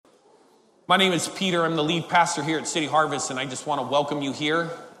My name is Peter. I'm the lead pastor here at City Harvest, and I just want to welcome you here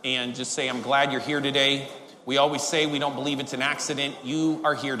and just say I'm glad you're here today. We always say we don't believe it's an accident. You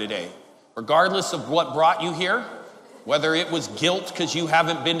are here today. Regardless of what brought you here, whether it was guilt because you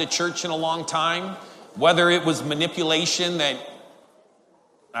haven't been to church in a long time, whether it was manipulation that,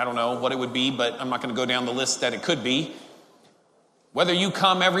 I don't know what it would be, but I'm not going to go down the list that it could be. Whether you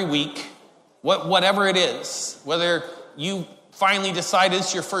come every week, whatever it is, whether you finally decided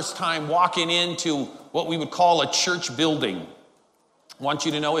it's your first time walking into what we would call a church building. I want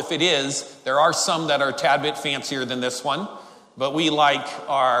you to know if it is, there are some that are a tad bit fancier than this one, but we like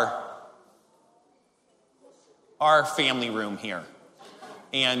our family room here.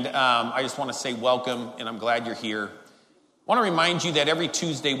 And I just want to say welcome, and I'm glad you're here. I want to remind you that every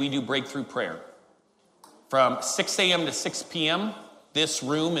Tuesday we do breakthrough prayer. From 6 a.m. to 6 p.m., this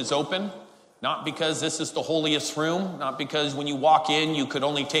room is open. Not because this is the holiest room, not because when you walk in you could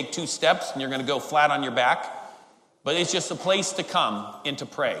only take 2 steps and you're going to go flat on your back, but it's just a place to come and to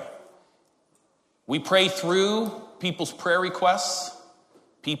pray. We pray through people's prayer requests,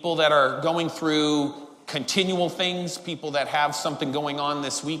 people that are going through continual things, people that have something going on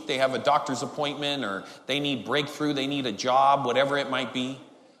this week, they have a doctor's appointment or they need breakthrough, they need a job, whatever it might be.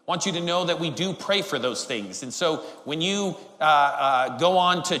 I want you to know that we do pray for those things. And so when you go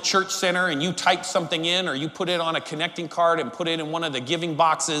on to Church Center and you type something in or you put it on a connecting card and put it in one of the giving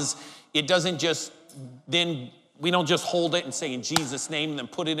boxes, it doesn't just, then we don't just hold it and say in Jesus' name and then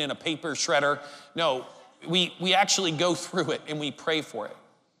put it in a paper shredder. No, we actually go through it and we pray for it.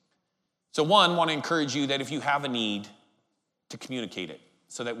 So one, want to encourage you that if you have a need, to communicate it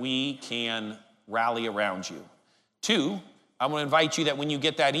so that we can rally around you. 2, I want to invite you that when you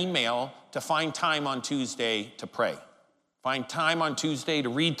get that email to find time on Tuesday to pray. Find time on Tuesday to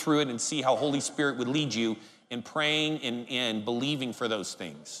read through it and see how Holy Spirit would lead you in praying and believing for those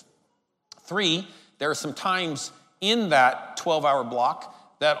things. 3, there are some times in that 12-hour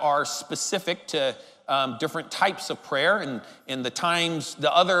block that are specific to different types of prayer and the times,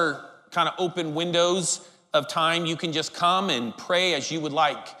 the other kind of open windows of time, you can just come and pray as you would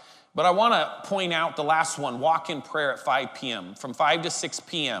like. But I want to point out the last one, walk-in prayer at 5 p.m. From 5 to 6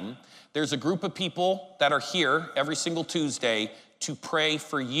 p.m., there's a group of people that are here every single Tuesday to pray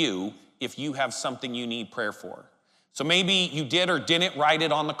for you if you have something you need prayer for. So maybe you did or didn't write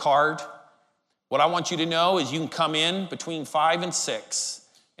it on the card. What I want you to know is you can come in between 5 and 6,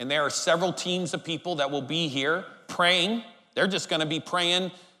 and there are several teams of people that will be here praying. They're just going to be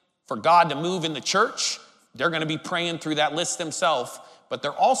praying for God to move in the church. They're going to be praying through that list themselves. But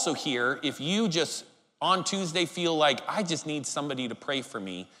they're also here if you just on Tuesday feel like, I just need somebody to pray for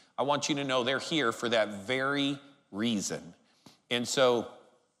me. I want you to know they're here for that very reason. And so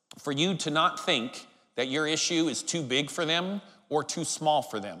for you to not think that your issue is too big for them or too small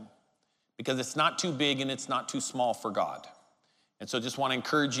for them, because it's not too big and it's not too small for God. And so just want to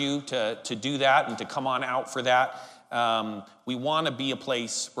encourage you to do that and to come on out for that. We want to be a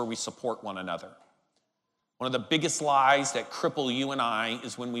place where we support one another. One of the biggest lies that cripple you and I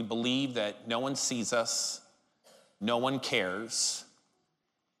is when we believe that no one sees us, no one cares,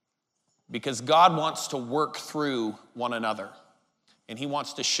 because God wants to work through one another. And he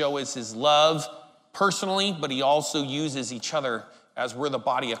wants to show us his love personally, but he also uses each other as we're the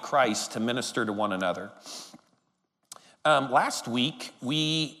body of Christ to minister to one another. Last week,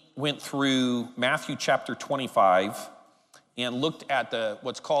 we went through Matthew chapter 25 and looked at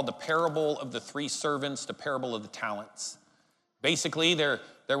what's called the parable of the 3 servants, the parable of the talents. Basically,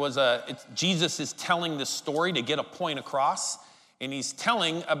 Jesus is telling this story to get a point across, and he's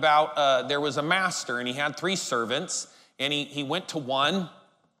telling about there was a master, and he had 3 servants, and he went to one,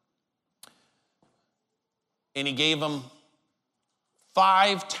 and he gave him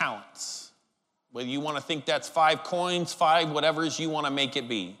 5 talents. Whether you want to think that's 5 coins, 5 whatever you want to make it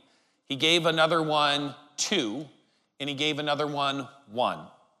be. He gave another one 2, and he gave another one 1.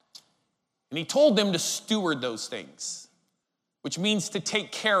 And he told them to steward those things, which means to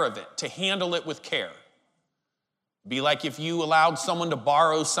take care of it, to handle it with care. Be like if you allowed someone to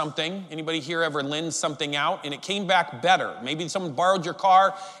borrow something. Anybody here ever lend something out and it came back better? Maybe someone borrowed your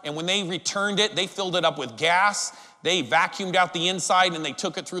car, and when they returned it, they filled it up with gas, they vacuumed out the inside, and they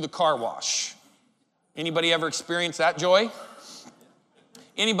took it through the car wash. Anybody ever experienced that joy?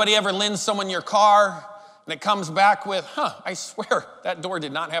 Anybody ever lend someone your car and it comes back with, I swear that door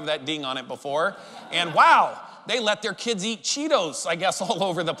did not have that ding on it before. And wow, they let their kids eat Cheetos, I guess, all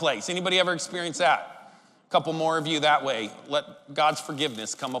over the place. Anybody ever experienced that? A couple more of you that way. Let God's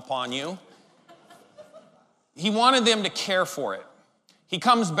forgiveness come upon you. He wanted them to care for it. He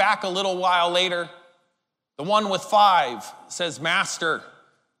comes back a little while later. The one with 5 says, Master,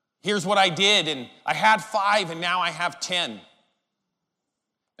 Here's what I did, and I had 5, and now I have 10.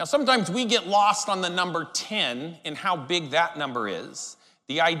 Now, sometimes we get lost on the number 10 and how big that number is.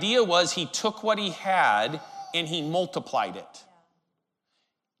 The idea was he took what he had and he multiplied it.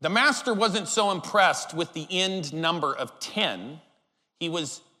 The master wasn't so impressed with the end number of 10. He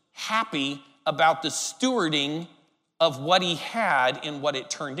was happy about the stewarding of what he had and what it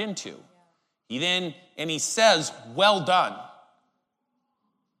turned into. He says, well done.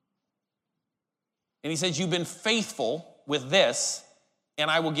 And he says, you've been faithful with this, and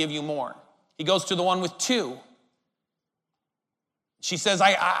I will give you more. He goes to the one with 2. She says,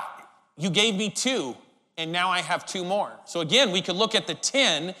 you gave me 2, and now I have 2 more. So again, we could look at the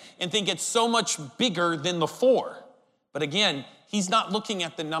 10 and think it's so much bigger than the 4. But again, he's not looking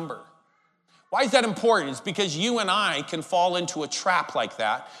at the number. Why is that important? It's because you and I can fall into a trap like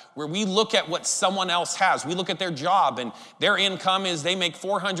that, where we look at what someone else has. We look at their job, and their income is they make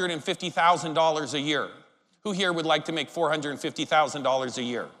 $450,000 a year. Who here would like to make $450,000 a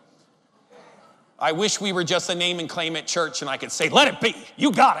year? I wish we were just a name and claim at church and I could say, let it be,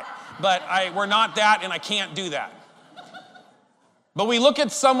 you got it. But we're not that, and I can't do that. But we look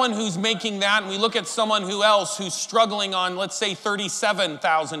at someone who's making that, and we look at someone who's struggling on, let's say,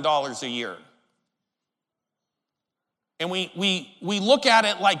 $37,000 a year. And we look at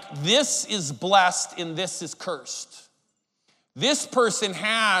it like this is blessed and this is cursed. This person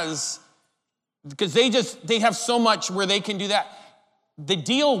has, because they have so much where they can do that. The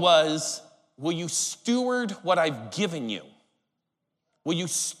deal was, will you steward what I've given you? Will you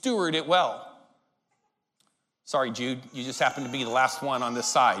steward it well? Sorry, Jude, you just happen to be the last one on this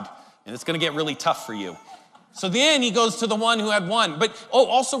side, and it's going to get really tough for you. So then he goes to the one who had 1. But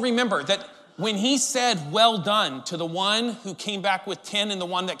also remember that when he said, well done, to the one who came back with 10 and the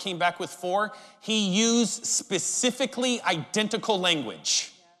one that came back with 4, he used specifically identical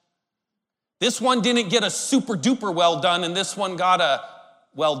language. This one didn't get a super duper well done, and this one got a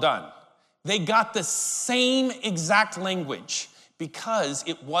well done. They got the same exact language because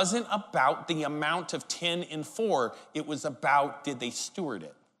it wasn't about the amount of 10 and 4. It was about, did they steward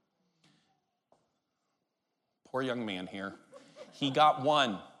it? Poor young man here. He got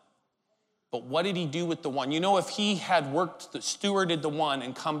 1. But what did he do with the 1? You know, if he had stewarded the 1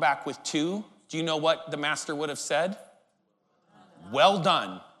 and come back with 2, do you know what the master would have said? Well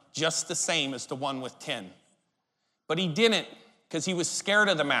done, just the same as the one with 10. But he didn't, because he was scared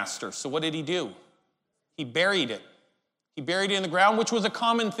of the master. So what did he do? He buried it. He buried it in the ground, which was a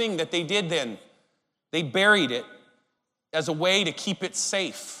common thing that they did then. They buried it as a way to keep it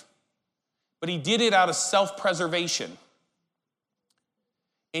safe. But he did it out of self-preservation.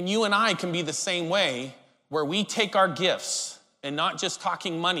 And you and I can be the same way, where we take our gifts, and not just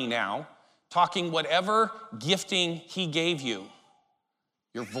talking money now, talking whatever gifting he gave you,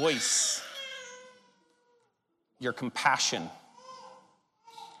 your voice, your compassion,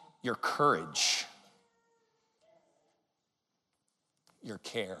 your courage, your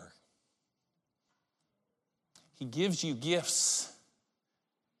care. He gives you gifts,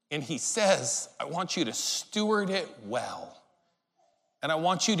 and he says, I want you to steward it well. And I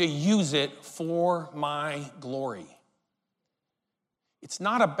want you to use it for my glory. It's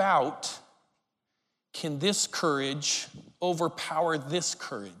not about, can this courage overpower this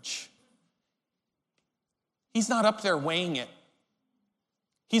courage? He's not up there weighing it.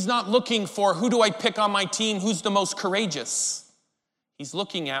 He's not looking for, who do I pick on my team? Who's the most courageous? He's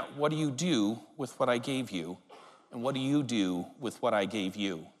looking at, what do you do with what I gave you? And what do you do with what I gave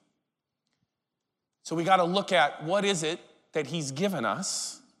you? So we got to look at, what is it that he's given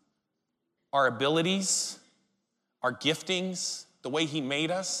us, our abilities, our giftings, the way he made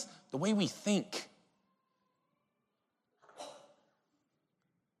us, the way we think.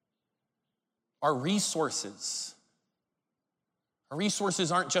 Our resources. Our resources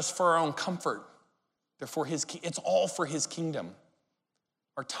aren't just for our own comfort. They're for it's all for his kingdom.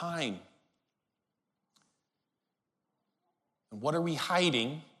 Our time. And what are we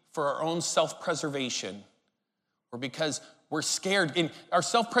hiding for our own self-preservation? Or because we're scared. And our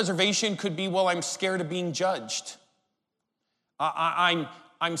self-preservation could be, well, I'm scared of being judged. I'm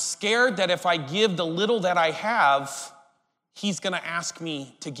scared that if I give the little that I have, he's going to ask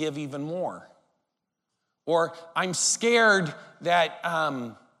me to give even more. Or I'm scared that,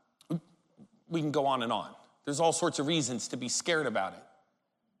 we can go on and on. There's all sorts of reasons to be scared about it.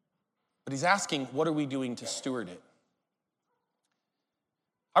 But he's asking, what are we doing to steward it?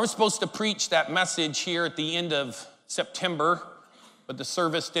 I was supposed to preach that message here at the end of September, but the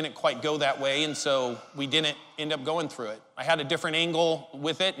service didn't quite go that way, and so we didn't end up going through it. I had a different angle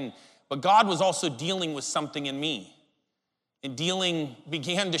with it, but God was also dealing with something in me. And dealing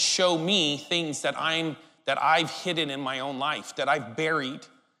began to show me things that I've hidden in my own life, that I've buried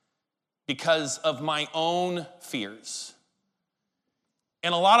because of my own fears.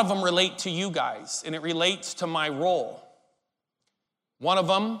 And a lot of them relate to you guys, and it relates to my role. One of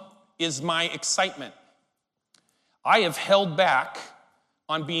them is my excitement. I have held back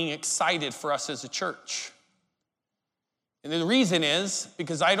on being excited for us as a church. And the reason is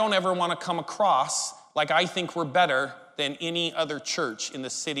because I don't ever want to come across like I think we're better than any other church in the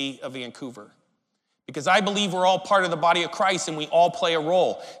city of Vancouver. Because I believe we're all part of the body of Christ and we all play a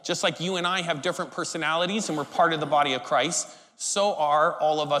role. Just like you and I have different personalities and we're part of the body of Christ, so are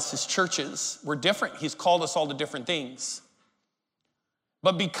all of us as churches. We're different. He's called us all to different things.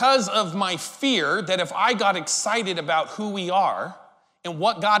 But because of my fear that if I got excited about who we are and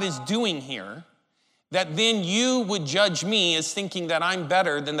what God is doing here, that then you would judge me as thinking that I'm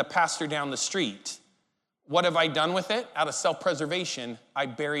better than the pastor down the street. What have I done with it? Out of self-preservation, I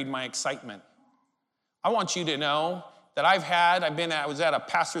buried my excitement. I want you to know that I was at a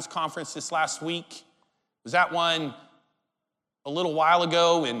pastor's conference this last week. Was at one a little while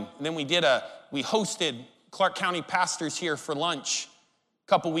ago, and then we hosted Clark County pastors here for lunch a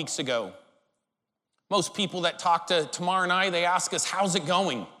couple weeks ago. Most people that talk to Tamar and I, they ask us, how's it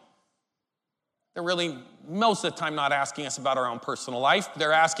going? They're really, most of the time, not asking us about our own personal life.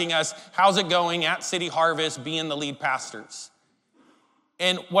 They're asking us, how's it going at City Harvest, being the lead pastors?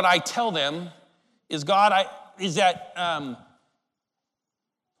 And what I tell them is, I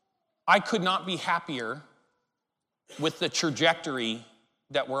could not be happier with the trajectory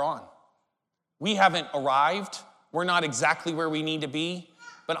that we're on. We haven't arrived. We're not exactly where we need to be,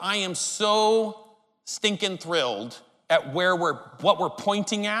 but I am so stinking thrilled at what we're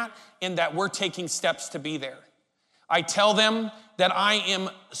pointing at and that we're taking steps to be there. I tell them that I am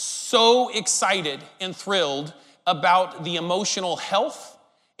so excited and thrilled about the emotional health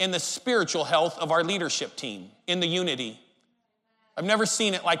and the spiritual health of our leadership team in the unity. I've never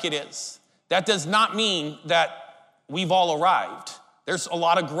seen it like it is. That does not mean that we've all arrived. There's a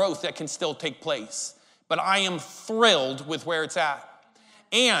lot of growth that can still take place. But I am thrilled with where it's at.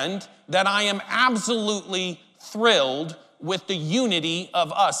 And that I am absolutely thrilled with the unity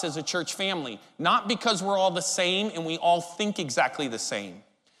of us as a church family. Not because we're all the same and we all think exactly the same,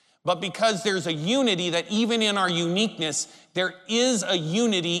 but because there's a unity that even in our uniqueness, there is a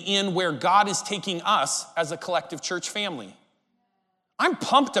unity in where God is taking us as a collective church family. I'm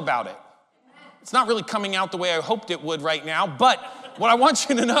pumped about it. It's not really coming out the way I hoped it would right now, but what I want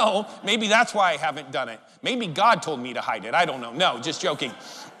you to know, maybe that's why I haven't done it. Maybe God told me to hide it. I don't know. No, just joking.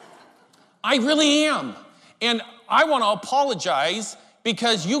 I really am. And I want to apologize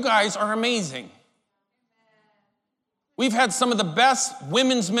because you guys are amazing. We've had some of the best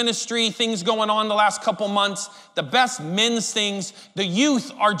women's ministry things going on the last couple months, the best men's things. The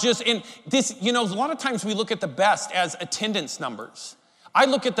youth are just in this, a lot of times we look at the best as attendance numbers. I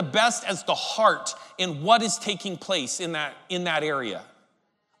look at the best as the heart in what is taking place in that area.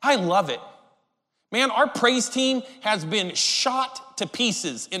 I love it. Man, our praise team has been shot to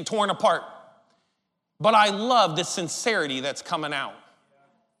pieces and torn apart. But I love the sincerity that's coming out.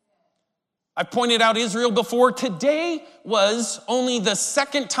 I've pointed out Israel before. Today was only the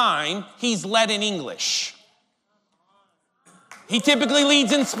second time he's led in English. He typically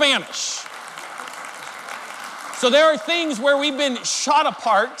leads in Spanish. So there are things where we've been shot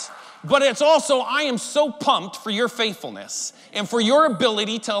apart, but it's also, I am so pumped for your faithfulness and for your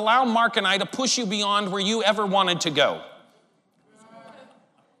ability to allow Mark and I to push you beyond where you ever wanted to go.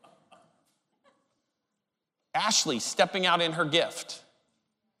 Ashley stepping out in her gift.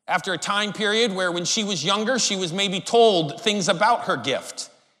 After a time period where when she was younger, she was maybe told things about her gift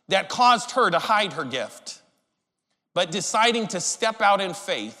that caused her to hide her gift. But deciding to step out in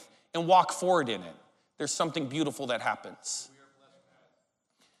faith and walk forward in it, there's something beautiful that happens.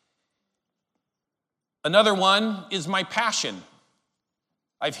 Another one is my passion.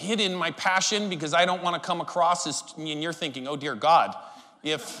 I've hidden my passion because I don't want to come across as, and you're thinking, oh dear God,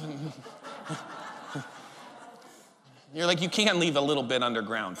 if... You're like, you can't leave a little bit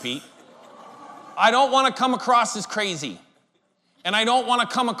underground, Pete. I don't want to come across as crazy. And I don't want to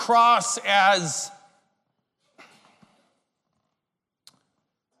come across as...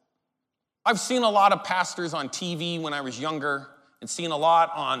 I've seen a lot of pastors on TV when I was younger and seen a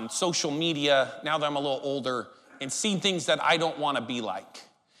lot on social media now that I'm a little older and seen things that I don't want to be like.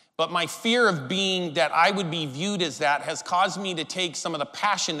 But my fear of being that I would be viewed as that has caused me to take some of the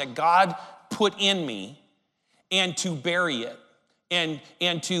passion that God put in me and to bury it and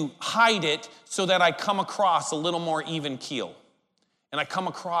to hide it so that I come across a little more even keel and I come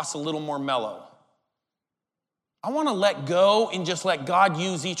across a little more mellow. I want to let go and just let God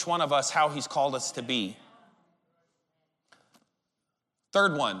use each one of us how he's called us to be.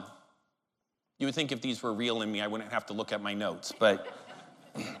 Third one. You would think if these were real in me, I wouldn't have to look at my notes, but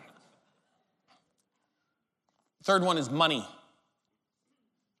third one is money.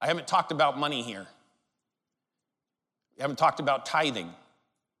 I haven't talked about money here. I haven't talked about tithing.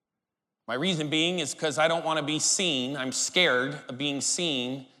 My reason being is because I don't want to be seen. I'm scared of being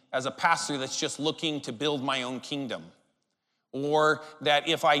seen as a pastor that's just looking to build my own kingdom. Or that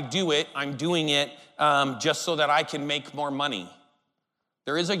if I do it, I'm doing it just so that I can make more money.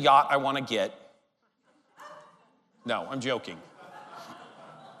 There is a yacht I want to get. No, I'm joking.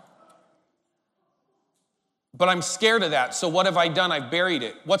 But I'm scared of that. So what have I done? I've buried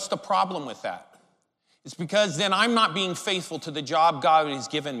it. What's the problem with that? It's because then I'm not being faithful to the job God has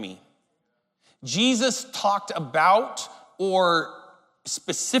given me. Jesus talked about, or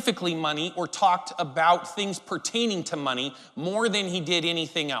specifically money, or talked about things pertaining to money more than he did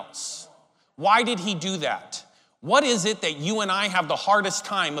anything else. Why did he do that? What is it that you and I have the hardest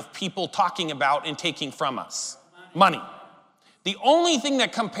time of people talking about and taking from us? Money. The only thing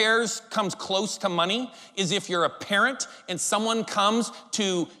that comes close to money is if you're a parent and someone comes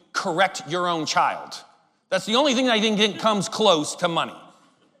to correct your own child. That's the only thing I think comes close to money,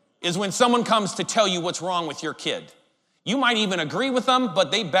 is when someone comes to tell you what's wrong with your kid. You might even agree with them,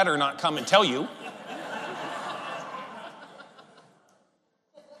 but they better not come and tell you.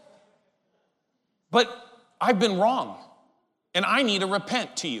 But I've been wrong, and I need to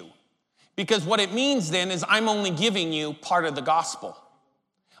repent to you. Because what it means then is I'm only giving you part of the gospel.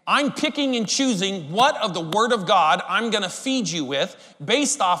 I'm picking and choosing what of the Word of God I'm going to feed you with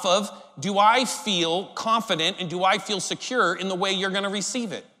based off of, do I feel confident and do I feel secure in the way you're going to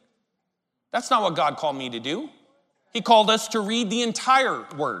receive it? That's not what God called me to do. He called us to read the entire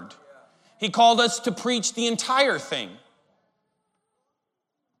Word. He called us to preach the entire thing.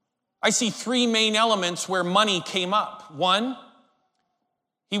 I see three main elements where money came up. One,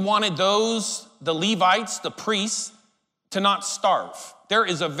 he wanted the Levites, the priests, to not starve. There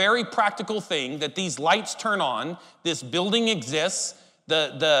is a very practical thing that these lights turn on, this building exists,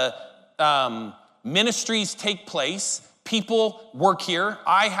 the ministries take place, people work here,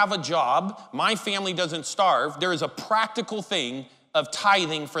 I have a job, my family doesn't starve. There is a practical thing of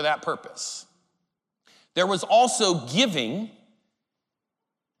tithing for that purpose. There was also giving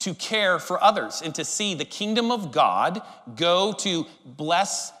to care for others and to see the kingdom of God go to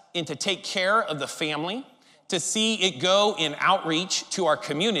bless and to take care of the family, to see it go in outreach to our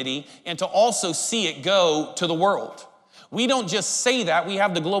community, and to also see it go to the world. We don't just say that. We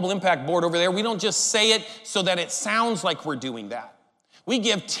have the Global Impact Board over there. We don't just say it so that it sounds like we're doing that. We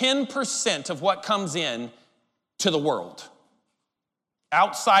give 10% of what comes in to the world,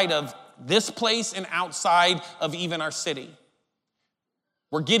 outside of this place and outside of even our city.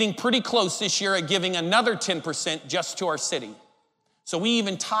 We're getting pretty close this year at giving another 10% just to our city. So we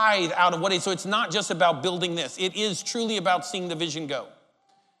even tithe out of what is, so it's not just about building this. It is truly about seeing the vision go.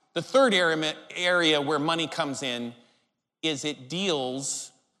 The third area where money comes in is it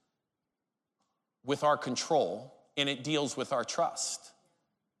deals with our control and it deals with our trust.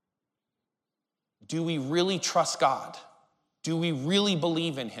 Do we really trust God? Do we really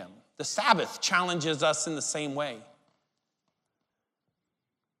believe in him? The Sabbath challenges us in the same way.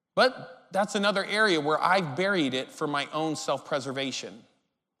 But that's another area where I've buried it for my own self-preservation.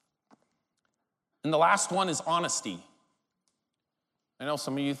 And the last one is honesty. I know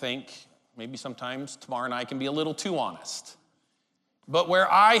some of you think maybe sometimes Tamar and I can be a little too honest. But where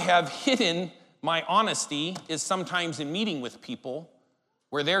I have hidden my honesty is sometimes in meeting with people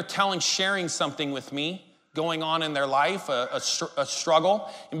where they're sharing something with me going on in their life, a struggle.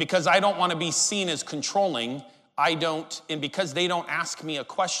 And because I don't want to be seen as controlling, and because they don't ask me a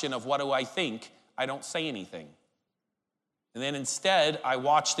question of what do I think, I don't say anything. And then instead, I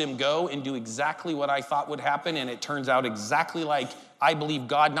watch them go and do exactly what I thought would happen, and it turns out exactly like I believe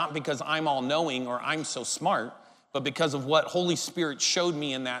God, not because I'm all-knowing or I'm so smart, but because of what Holy Spirit showed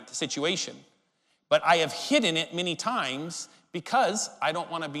me in that situation. But I have hidden it many times because I don't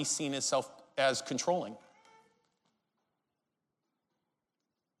want to be seen as controlling.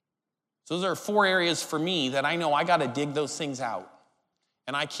 So those are 4 areas for me that I know I got to dig those things out.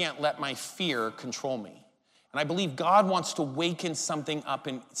 And I can't let my fear control me. And I believe God wants to waken something up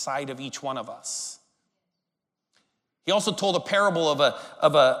inside of each one of us. He also told a parable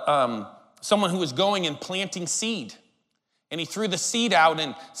of someone who was going and planting seed. And he threw the seed out,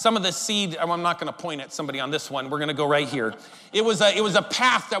 and some of the seed, I'm not going to point at somebody on this one. We're going to go right here. It was a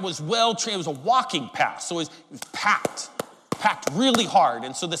path that was well-trained. It was a walking path, so it was packed really hard.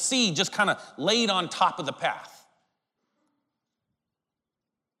 And so the seed just kind of laid on top of the path.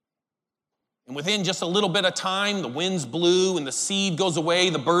 And within just a little bit of time, the winds blew and the seed goes away,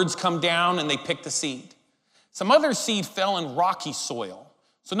 the birds come down and they pick the seed. Some other seed fell in rocky soil.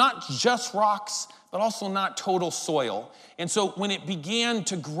 So not just rocks, but also not total soil. And so when it began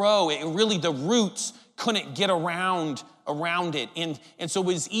to grow, the roots couldn't get around it. And so it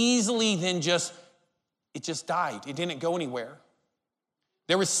was easily then it just died. It didn't go anywhere.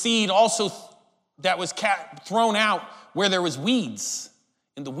 There was seed also that was thrown out where there was weeds,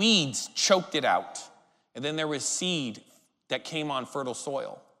 and the weeds choked it out. And then there was seed that came on fertile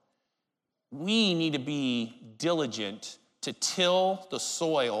soil. We need to be diligent to till the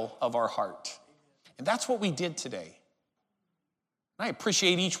soil of our heart. And that's what we did today. I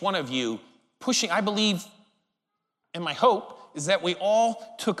appreciate each one of you pushing. I believe, and my hope is that we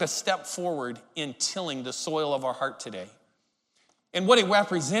all took a step forward in tilling the soil of our heart today. And what it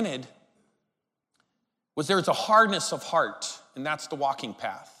represented was there's a hardness of heart, and that's the walking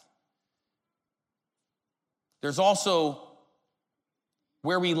path. There's also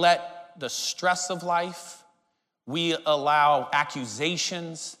where we let the stress of life, we allow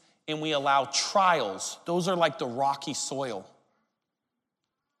accusations, and we allow trials. Those are like the rocky soil.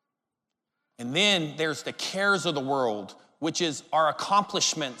 And then there's the cares of the world, which is our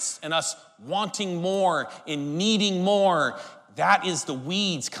accomplishments and us wanting more and needing more. That is the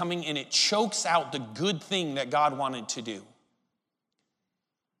weeds coming, and it chokes out the good thing that God wanted to do.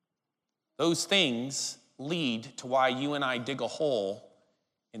 Those things lead to why you and I dig a hole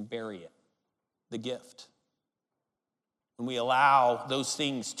and bury it, the gift. When we allow those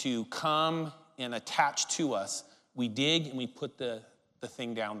things to come and attach to us, we dig and we put the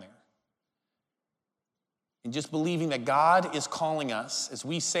thing down there. And just believing that God is calling us, as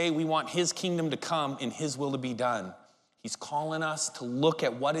we say we want his kingdom to come and his will to be done. He's calling us to look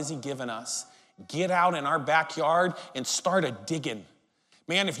at what has he given us. Get out in our backyard and start a digging.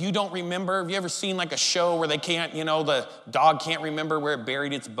 Man, if you don't remember, have you ever seen like a show where they can't, the dog can't remember where it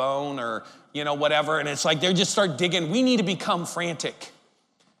buried its bone or, whatever. And it's like they just start digging. We need to become frantic.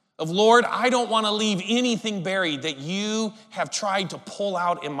 Of Lord, I don't want to leave anything buried that you have tried to pull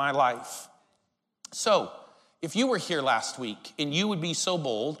out in my life. So, if you were here last week and you would be so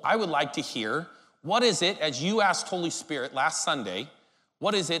bold, I would like to hear, what is it, as you asked Holy Spirit last Sunday,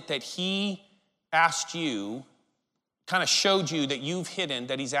 what is it that he asked you, kind of showed you that you've hidden,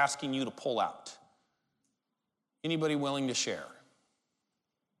 that he's asking you to pull out? Anybody willing to share?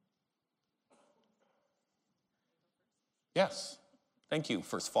 Yes. Thank you,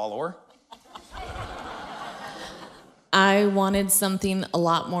 first follower. I wanted something a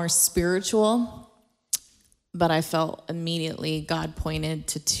lot more spiritual, but I felt immediately God pointed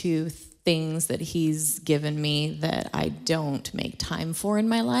to two things that he's given me that I don't make time for in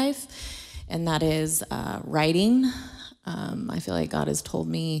my life, and that is writing. I feel like God has told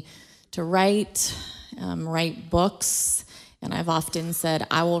me to write books, and I've often said,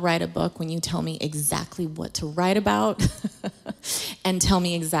 I will write a book when you tell me exactly what to write about and tell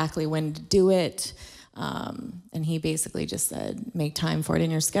me exactly when to do it. And he basically just said, make time for it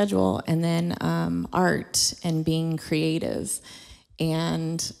in your schedule. And then art and being creative.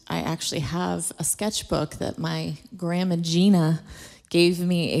 And I actually have a sketchbook that my grandma Gina gave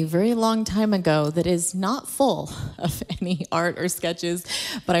me a very long time ago that is not full of any art or sketches,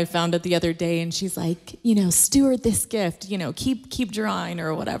 but I found it the other day and she's like, steward this gift, keep drawing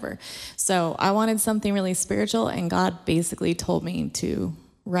or whatever. So I wanted something really spiritual, and God basically told me to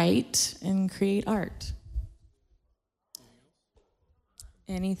write and create art.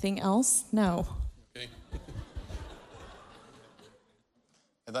 Anything else? No. Okay.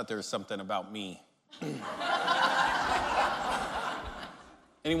 I thought there was something about me.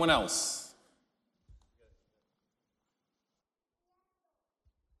 Anyone else?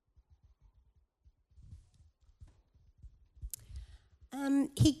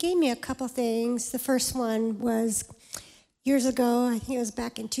 He gave me a couple things. The first one was years ago, I think it was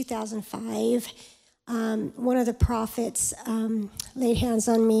back in 2005. One of the prophets laid hands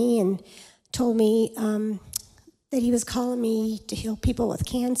on me and told me that he was calling me to heal people with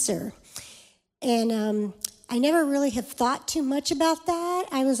cancer. And I never really have thought too much about that.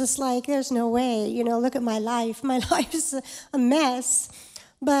 I was just like, there's no way, look at my life. My life is a mess.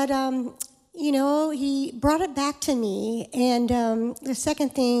 But, he brought it back to me. And the second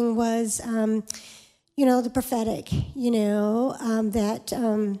thing was, the prophetic, that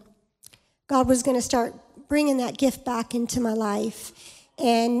God was going to start bringing that gift back into my life.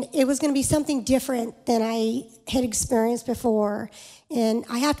 And it was going to be something different than I had experienced before. And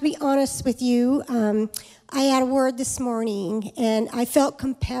I have to be honest with you, I had a word this morning, and I felt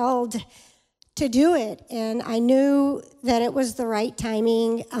compelled to do it. And I knew that it was the right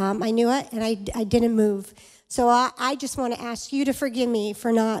timing. I knew it, and I didn't move. So I just want to ask you to forgive me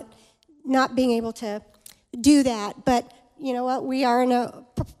for not being able to do that. But you know what? We are in a,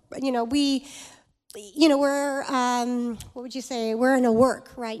 we're, what would you say? We're in a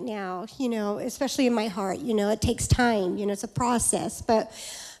work right now, especially in my heart. It takes time, it's a process. But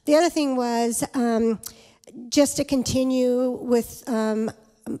the other thing was just to continue with,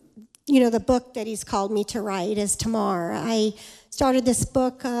 the book that he's called me to write is Tamar. I started this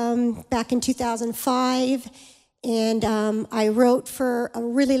book back in 2005, and I wrote for a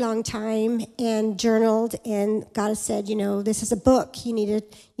really long time and journaled, and God said, this is a book. You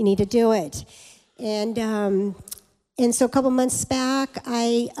need to do it. And so a couple months back,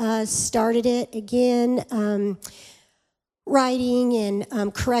 I started it again, writing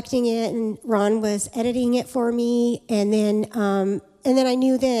and correcting it, and Ron was editing it for me. And then I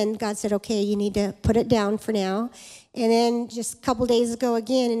knew then God said, okay, you need to put it down for now. And then just a couple days ago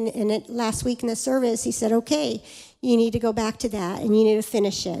again, and last week in the service, he said, okay, you need to go back to that, and you need to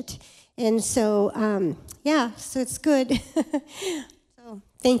finish it. And so, so it's good. So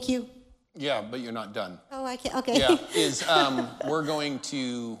thank you. Yeah, but you're not done. Oh, I can't. Okay. Yeah, we're going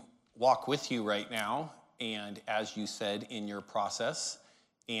to walk with you right now, and as you said, in your process,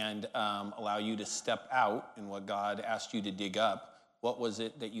 and allow you to step out in what God asked you to dig up. What was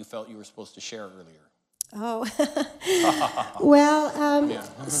it that you felt you were supposed to share earlier? Oh, well,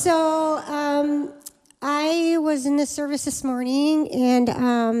 so I was in the service this morning, and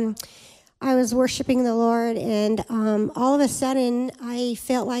I was worshiping the Lord, and all of a sudden, I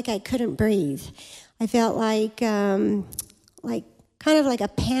felt like I couldn't breathe. I felt like kind of like a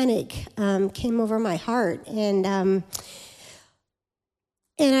panic came over my heart, and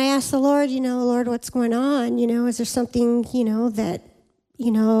I asked the Lord, Lord, what's going on? Is there something, that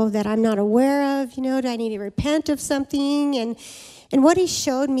I'm not aware of? Do I need to repent of something? And what he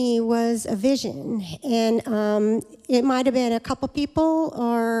showed me was a vision, and it might have been a couple people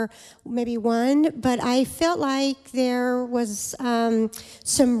or maybe one, but I felt like there was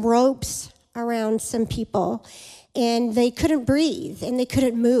some ropes around some people, and they couldn't breathe, and they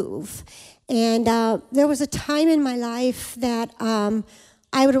couldn't move. And there was a time in my life that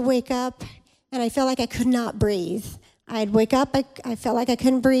I would wake up, and I felt like I could not breathe. I'd wake up, I felt like I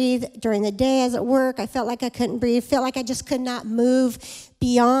couldn't breathe. During the day, I was at work, I felt like I couldn't breathe. Felt like I just could not move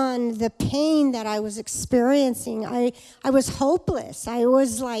beyond the pain that I was experiencing. I was hopeless. I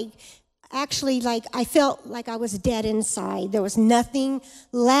was I felt like I was dead inside. There was nothing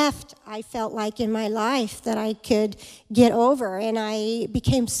left, I felt like, in my life that I could get over. And I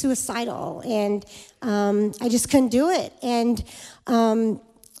became suicidal, and I just couldn't do it. And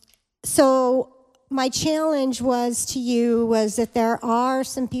so my challenge was that there are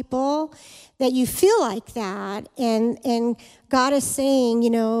some people that you feel like that, and God is saying,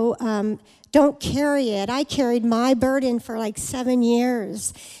 don't carry it. I carried my burden for like 7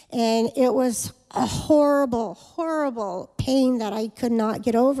 years, and it was a horrible, horrible pain that I could not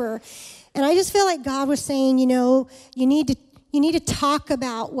get over. And I just feel like God was saying, you need to talk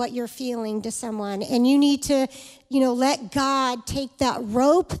about what you're feeling to someone, and you need to, let God take that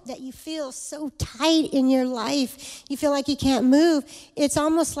rope that you feel so tight in your life. You feel like you can't move. It's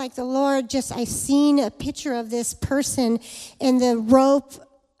almost like the Lord I seen a picture of this person, and the rope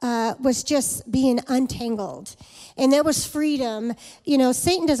was just being untangled. And there was freedom.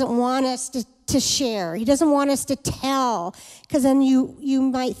 Satan doesn't want us to share. He doesn't want us to tell, because then you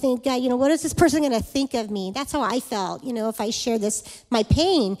might think, what is this person going to think of me? That's how I felt, if I share my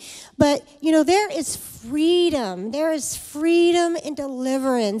pain. But, there is freedom. There is freedom and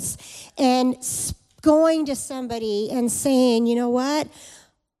deliverance, and going to somebody and saying, you know what?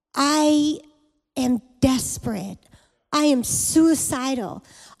 I am desperate. I am suicidal.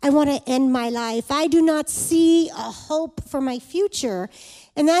 I want to end my life. I do not see a hope for my future.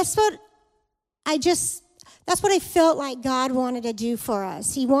 And that's what I felt like God wanted to do for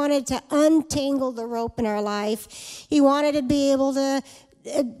us. He wanted to untangle the rope in our life. He wanted to be able to,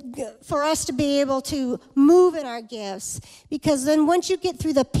 for us to be able to move in our gifts. Because then once you get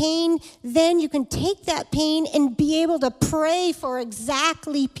through the pain, then you can take that pain and be able to pray for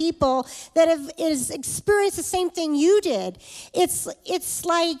exactly people that have experienced the same thing you did. It's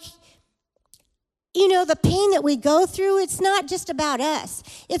like, the pain that we go through, it's not just about us.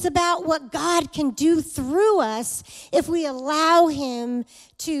 It's about what God can do through us if we allow him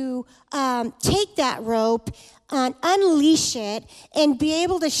to take that rope, and unleash it and be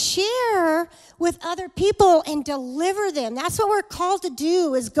able to share with other people and deliver them. That's what we're called to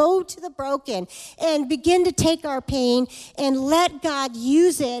do, is go to the broken and begin to take our pain and let God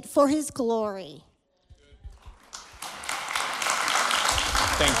use it for his glory.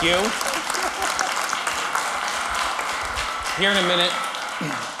 Thank you. Here in a minute,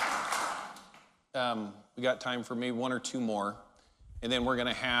 we got time for maybe one or two more, and then we're going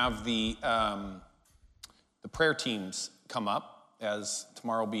to have the prayer teams come up, as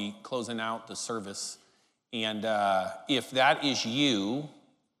tomorrow will be closing out the service. And if that is you,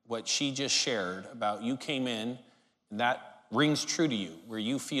 what she just shared about you came in, and that rings true to you, where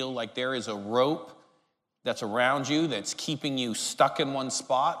you feel like there is a rope that's around you that's keeping you stuck in one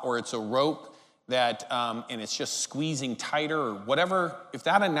spot, or it's a rope that, and it's just squeezing tighter, or whatever, if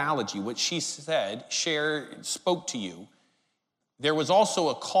that analogy, what she said, spoke to you, there was also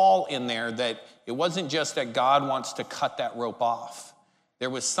a call in there that it wasn't just that God wants to cut that rope off. There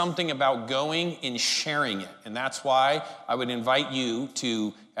was something about going and sharing it. And that's why I would invite you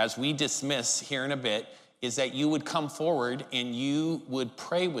to, as we dismiss here in a bit, is that you would come forward and you would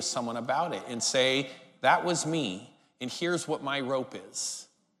pray with someone about it and say, that was me, and here's what my rope is.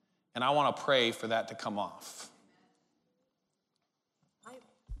 And I want to pray for that to come off.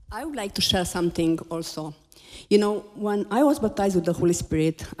 I would like to share something also. You know, when I was baptized with the Holy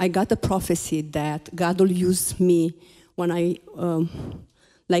Spirit, I got a prophecy that God will use me when he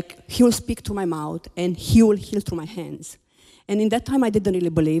will speak to my mouth and he will heal through my hands. And in that time, I didn't really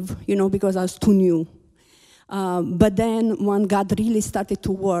believe, because I was too new. But then when God really started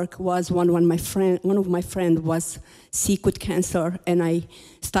to work was when one of my friends was sick with cancer, and I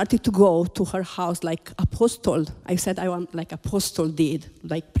started to go to her house like apostle. I said I want like apostle did,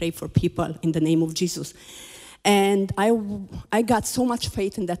 like pray for people in the name of Jesus. And I got so much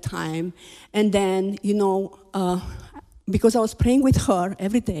faith in that time. And then, because I was praying with her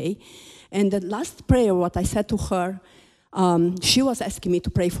every day, and the last prayer, what I said to her, she was asking me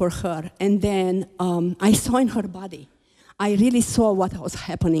to pray for her. And then I saw in her body, I really saw what was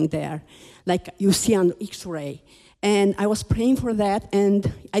happening there, like you see on X-ray. And I was praying for that,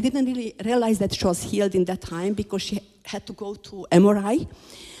 and I didn't really realize that she was healed in that time because she had to go to MRI.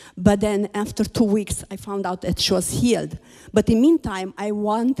 But then after 2 weeks, I found out that she was healed. But in the meantime, I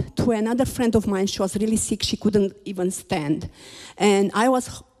went to another friend of mine. She was really sick. She couldn't even stand. And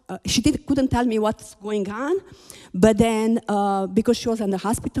she couldn't tell me what's going on. But then, because she was in the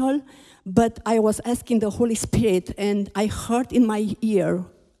hospital, but I was asking the Holy Spirit, and I heard in my ear,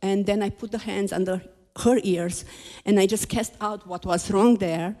 and then I put the hands under her ears, and I just cast out what was wrong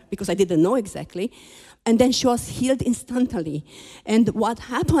there, because I didn't know exactly. And then she was healed instantly. And what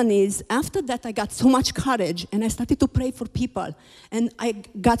happened is, after that, I got so much courage, and I started to pray for people. And I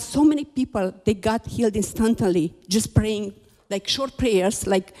got so many people, they got healed instantly, just praying, like short prayers,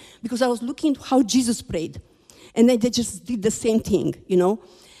 because I was looking how Jesus prayed. And then they just did the same thing,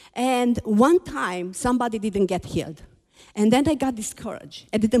 And one time, somebody didn't get healed. And then I got discouraged.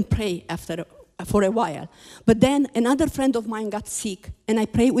 I didn't pray for a while. But then another friend of mine got sick, and I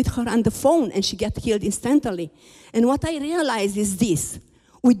prayed with her on the phone, and she got healed instantly. And what I realized is this: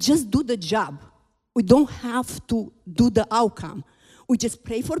 we just do the job. We don't have to do the outcome. We just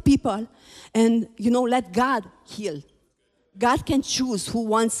pray for people and, let God heal. God can choose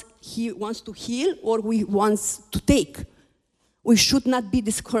He wants to heal or He wants to take. We should not be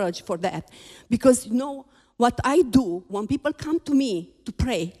discouraged for that. Because, what I do, when people come to me to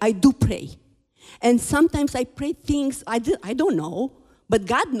pray, I do pray. And sometimes I pray things I don't know, but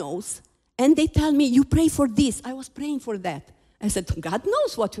God knows. And they tell me, you pray for this. I was praying for that. I said, God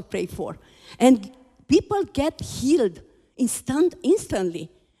knows what you pray for. And people get healed instantly.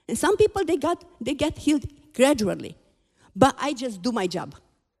 And some people, they get healed gradually. But I just do my job.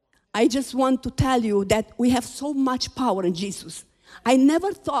 I just want to tell you that we have so much power in Jesus. I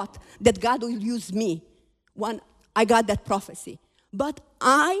never thought that God will use me when I got that prophecy. But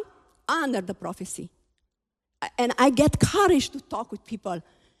I honor the prophecy. And I get courage to talk with people.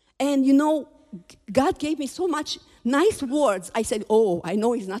 And God gave me so much nice words. I said, I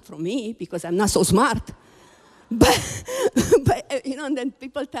know it's not from me because I'm not so smart. But and then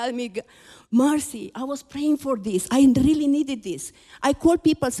people tell me, Marcy, I was praying for this. I really needed this. I call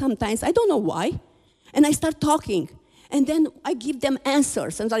people sometimes, I don't know why, and I start talking. And then I give them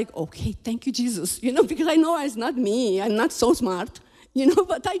answers. And I'm like, okay, thank you, Jesus. Because I know it's not me. I'm not so smart,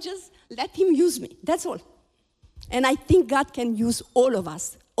 but I just let Him use me. That's all. And I think God can use all of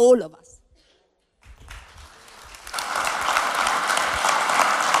us. All of us.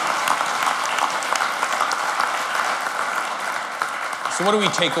 So what do we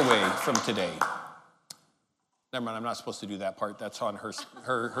take away from today? Never mind, I'm not supposed to do that part. That's on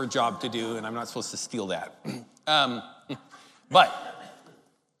her job to do, and I'm not supposed to steal that. But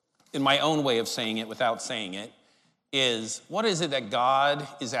in my own way of saying it without saying it, is what is it that God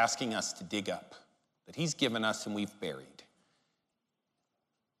is asking us to dig up, that he's given us and we've buried?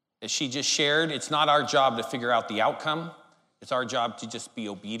 As she just shared, it's not our job to figure out the outcome. It's our job to just be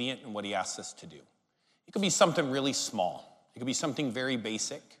obedient in what he asks us to do. It could be something really small. It could be something very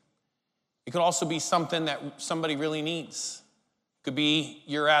basic. It could also be something that somebody really needs. It could be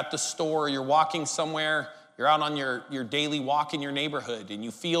you're at the store, you're walking somewhere, you're out on your daily walk in your neighborhood, and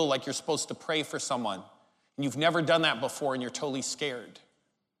you feel like you're supposed to pray for someone, and you've never done that before, and you're totally scared.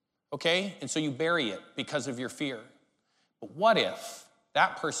 Okay? And so you bury it because of your fear. But what if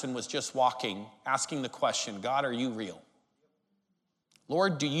that person was just walking, asking the question, God, are you real?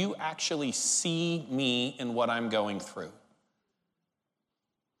 Lord, do you actually see me in what I'm going through?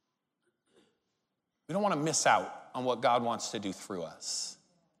 We don't want to miss out on what God wants to do through us.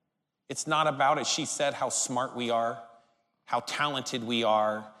 It's not about, as she said, how smart we are, how talented we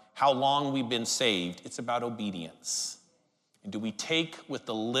are, how long we've been saved. It's about obedience. And do we take with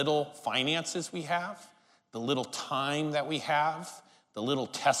the little finances we have, the little time that we have, the little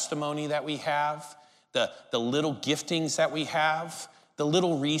testimony that we have, the little giftings that we have, the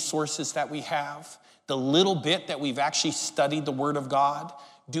little resources that we have, the little bit that we've actually studied the Word of God,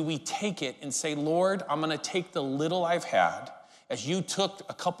 do we take it and say, Lord, I'm going to take the little I've had, as you took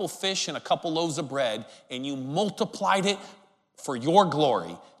a couple fish and a couple loaves of bread and you multiplied it for your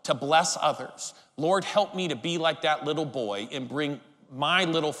glory to bless others. Lord, help me to be like that little boy and bring my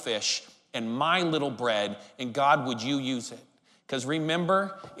little fish and my little bread, and God, would you use it? Because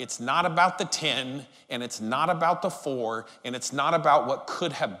remember, it's not about the 10, and it's not about the 4, and it's not about what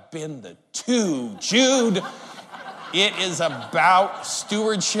could have been the 2. Jude, it is about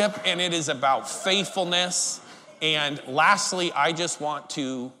stewardship, and it is about faithfulness. And lastly, I just want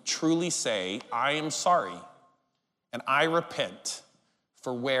to truly say, I am sorry, and I repent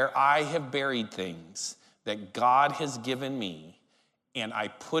for where I have buried things that God has given me, and I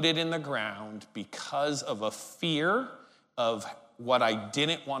put it in the ground because of a fear of what I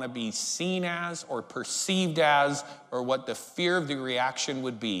didn't want to be seen as or perceived as, or what the fear of the reaction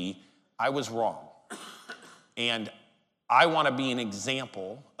would be. I was wrong. And I want to be an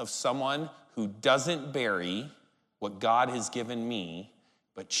example of someone who doesn't bury what God has given me,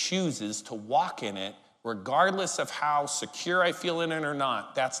 but chooses to walk in it regardless of how secure I feel in it or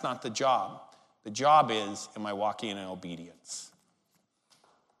not. That's not the job. The job is, am I walking in obedience?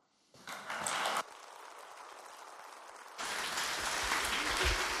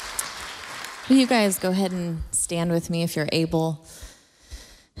 Will you guys go ahead and stand with me if you're able?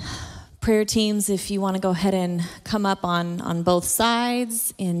 Prayer teams, if you want to go ahead and come up on both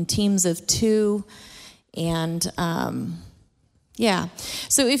sides in teams of 2. And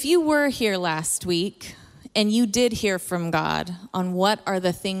so if you were here last week and you did hear from God on what are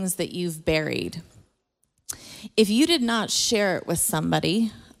the things that you've buried, if you did not share it with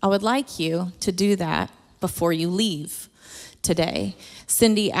somebody, I would like you to do that before you leave today.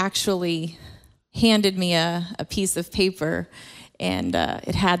 Cindy actually handed me a piece of paper, and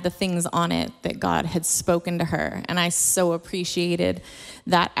it had the things on it that God had spoken to her. And I so appreciated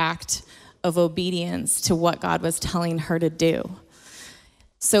that act of obedience to what God was telling her to do.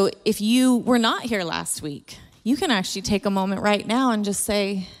 So if you were not here last week, you can actually take a moment right now and just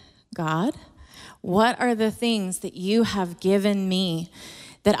say, God, what are the things that you have given me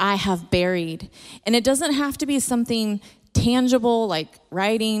that I have buried? And it doesn't have to be something tangible like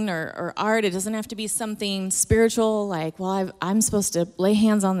writing or art. It doesn't have to be something spiritual like, well, I'm supposed to lay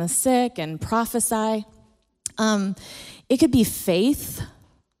hands on the sick and prophesy. It could be faith.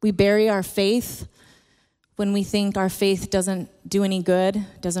 We bury our faith when we think our faith doesn't do any good,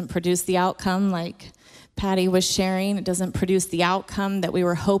 doesn't produce the outcome like Patty was sharing. It doesn't produce the outcome that we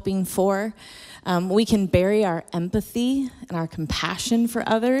were hoping for. We can bury our empathy and our compassion for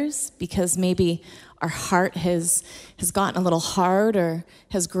others because maybe our heart has gotten a little hard or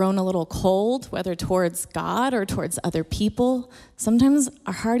has grown a little cold, whether towards God or towards other people. Sometimes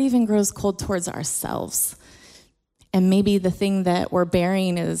our heart even grows cold towards ourselves. And maybe the thing that we're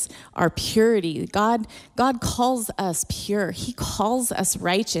bearing is our purity. God calls us pure. He calls us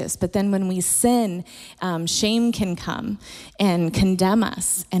righteous. But then when we sin, shame can come and condemn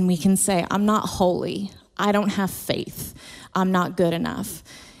us. And we can say, I'm not holy. I don't have faith. I'm not good enough.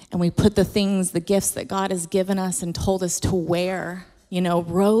 And we put the things, the gifts that God has given us and told us to wear,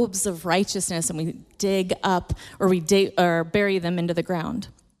 robes of righteousness, and we dig up or bury them into the ground.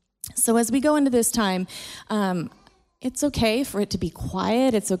 So as we go into this time, It's okay for it to be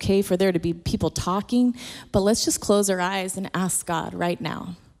quiet. It's okay for there to be people talking, but let's just close our eyes and ask God right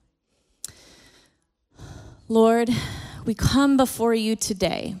now. Lord, we come before you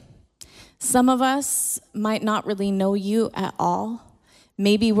today. Some of us might not really know you at all.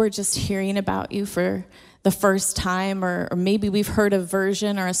 Maybe we're just hearing about you for the first time, or maybe we've heard a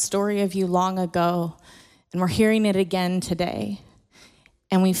version or a story of you long ago, and we're hearing it again today.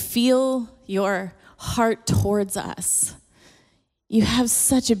 And we feel your heart towards us. You have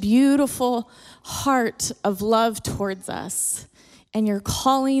such a beautiful heart of love towards us. And you're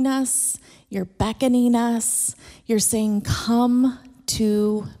calling us, you're beckoning us, you're saying, come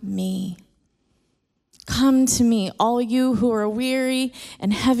to me. Come to me, all you who are weary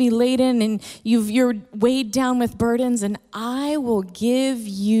and heavy laden, and you're weighed down with burdens, and I will give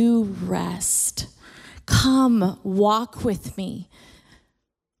you rest. Come, walk with me.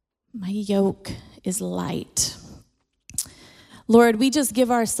 My yoke is light. Lord, we just give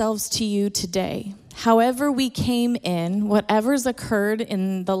ourselves to you today. However we came in, whatever's occurred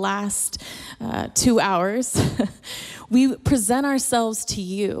in the last 2 hours, we present ourselves to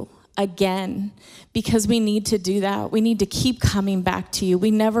you again, because we need to do that. We need to keep coming back to you.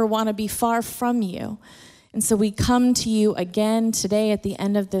 We never want to be far from you. And so we come to you again today at the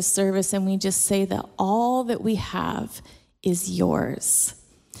end of this service, and we just say that all that we have is yours.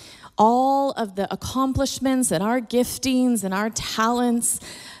 All of the accomplishments and our giftings and our talents,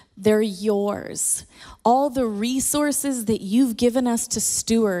 they're yours. All the resources that you've given us to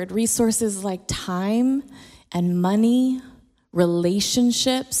steward, resources like time and money,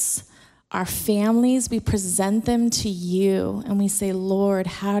 relationships, our families, we present them to you and we say, Lord,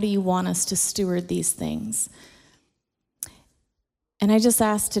 how do you want us to steward these things? And I just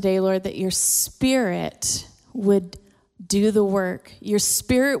ask today, Lord, that your Spirit would do the work. Your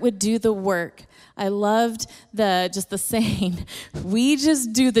Spirit would do the work. I loved the saying, we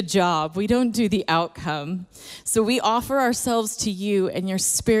just do the job. We don't do the outcome. So we offer ourselves to you, and your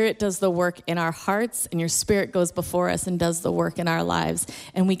Spirit does the work in our hearts, and your Spirit goes before us and does the work in our lives,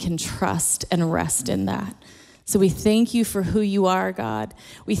 and we can trust and rest in that. So we thank you for who you are, God.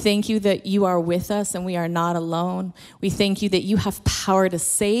 We thank you that you are with us and we are not alone. We thank you that you have power to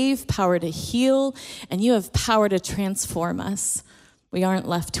save, power to heal, and you have power to transform us. We aren't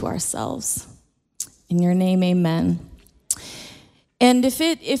left to ourselves. In your name, amen. And if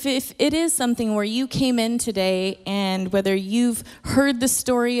it is something where you came in today, and whether you've heard the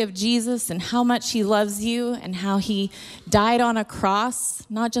story of Jesus and how much he loves you and how he died on a cross,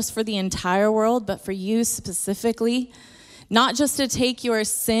 not just for the entire world, but for you specifically, not just to take your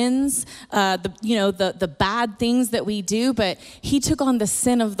sins, the bad things that we do, but he took on the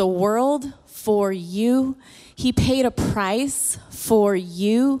sin of the world for you. He paid a price for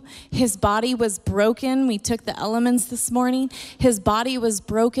you. His body was broken. We took the elements this morning. His body was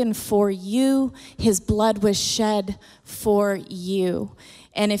broken for you. His blood was shed for you.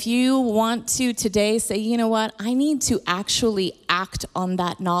 And if you want to today say, you know what, I need to actually act on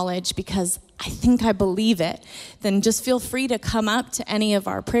that knowledge because I think I believe it, then just feel free to come up to any of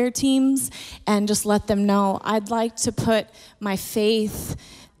our prayer teams and just let them know, I'd like to put my faith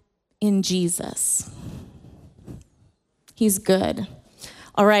in Jesus. He's good.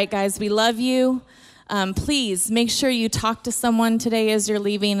 All right, guys, we love you. Please make sure you talk to someone today as you're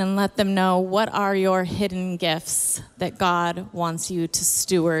leaving and let them know what are your hidden gifts that God wants you to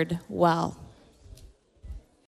steward well.